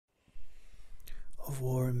Of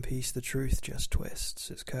war and peace the truth just twists,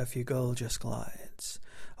 its curfew gull just glides.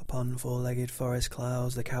 Upon four-legged forest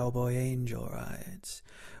clouds the cowboy angel rides,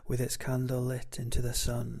 with its candle lit into the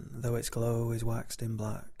sun, though its glow is waxed in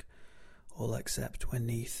black, all except when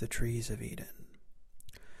 'neath the trees of Eden.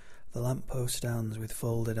 The lamp-post stands with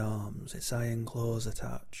folded arms, its iron claws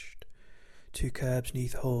attached, two curbs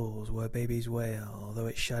 'neath holes where babies wail, though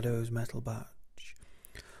its shadow's metal batch.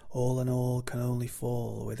 All and all can only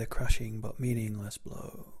fall with a crashing but meaningless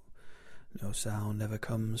blow. No sound ever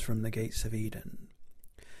comes from the gates of Eden.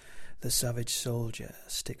 The savage soldier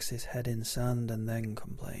sticks his head in sand and then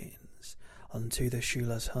complains unto the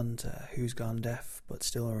shoeless hunter who's gone deaf but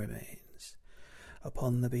still remains.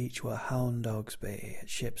 Upon the beach where hound dogs bay at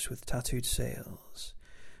ships with tattooed sails,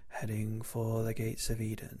 heading for the gates of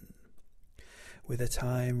Eden. With a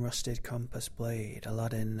time-rusted compass blade,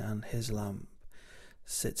 Aladdin and his lamp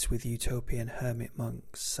sits with utopian hermit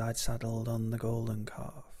monks side-saddled on the golden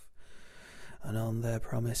calf, and on their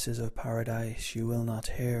promises of paradise you will not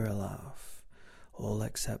hear a laugh, all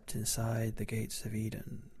except inside the gates of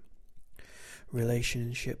Eden.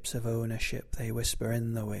 Relationships of ownership they whisper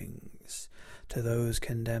in the wings to those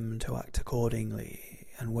condemned to act accordingly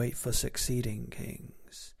and wait for succeeding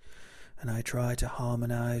kings, and I try to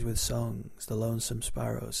harmonize with songs the lonesome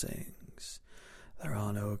sparrow sings. There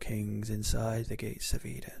are no kings inside the gates of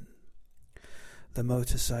Eden. The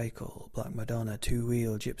motorcycle, Black Madonna,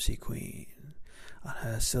 two-wheel gypsy queen, and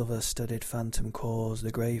her silver-studded phantom cause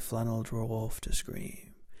the grey flannel dwarf to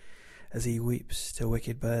scream, as he weeps to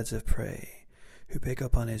wicked birds of prey who pick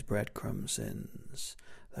up on his breadcrumb sins.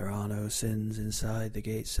 There are no sins inside the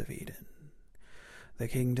gates of Eden. The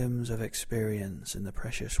kingdoms of experience in the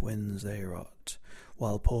precious winds they rot,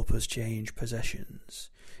 while paupers change possessions,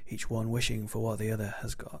 each one wishing for what the other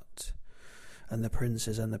has got. And the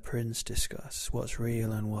princes and the prince discuss what's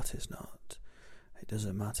real and what is not. It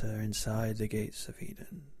doesn't matter inside the gates of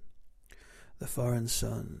Eden. The foreign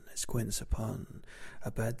sun squints upon a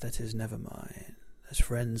bed that is never mine, as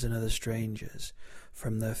friends and other strangers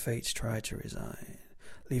from their fates try to resign,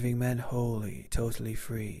 leaving men wholly, totally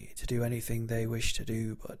free to do anything they wish to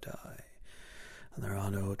do but die. And there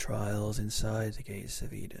are no trials inside the gates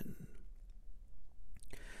of Eden.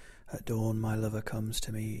 At dawn my lover comes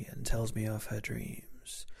to me and tells me of her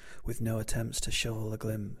dreams, with no attempts to shovel a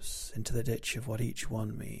glimpse into the ditch of what each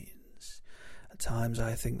one means. At times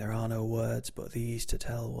I think there are no words but these to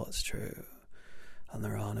tell what's true, and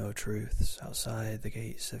there are no truths outside the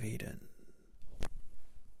gates of Eden.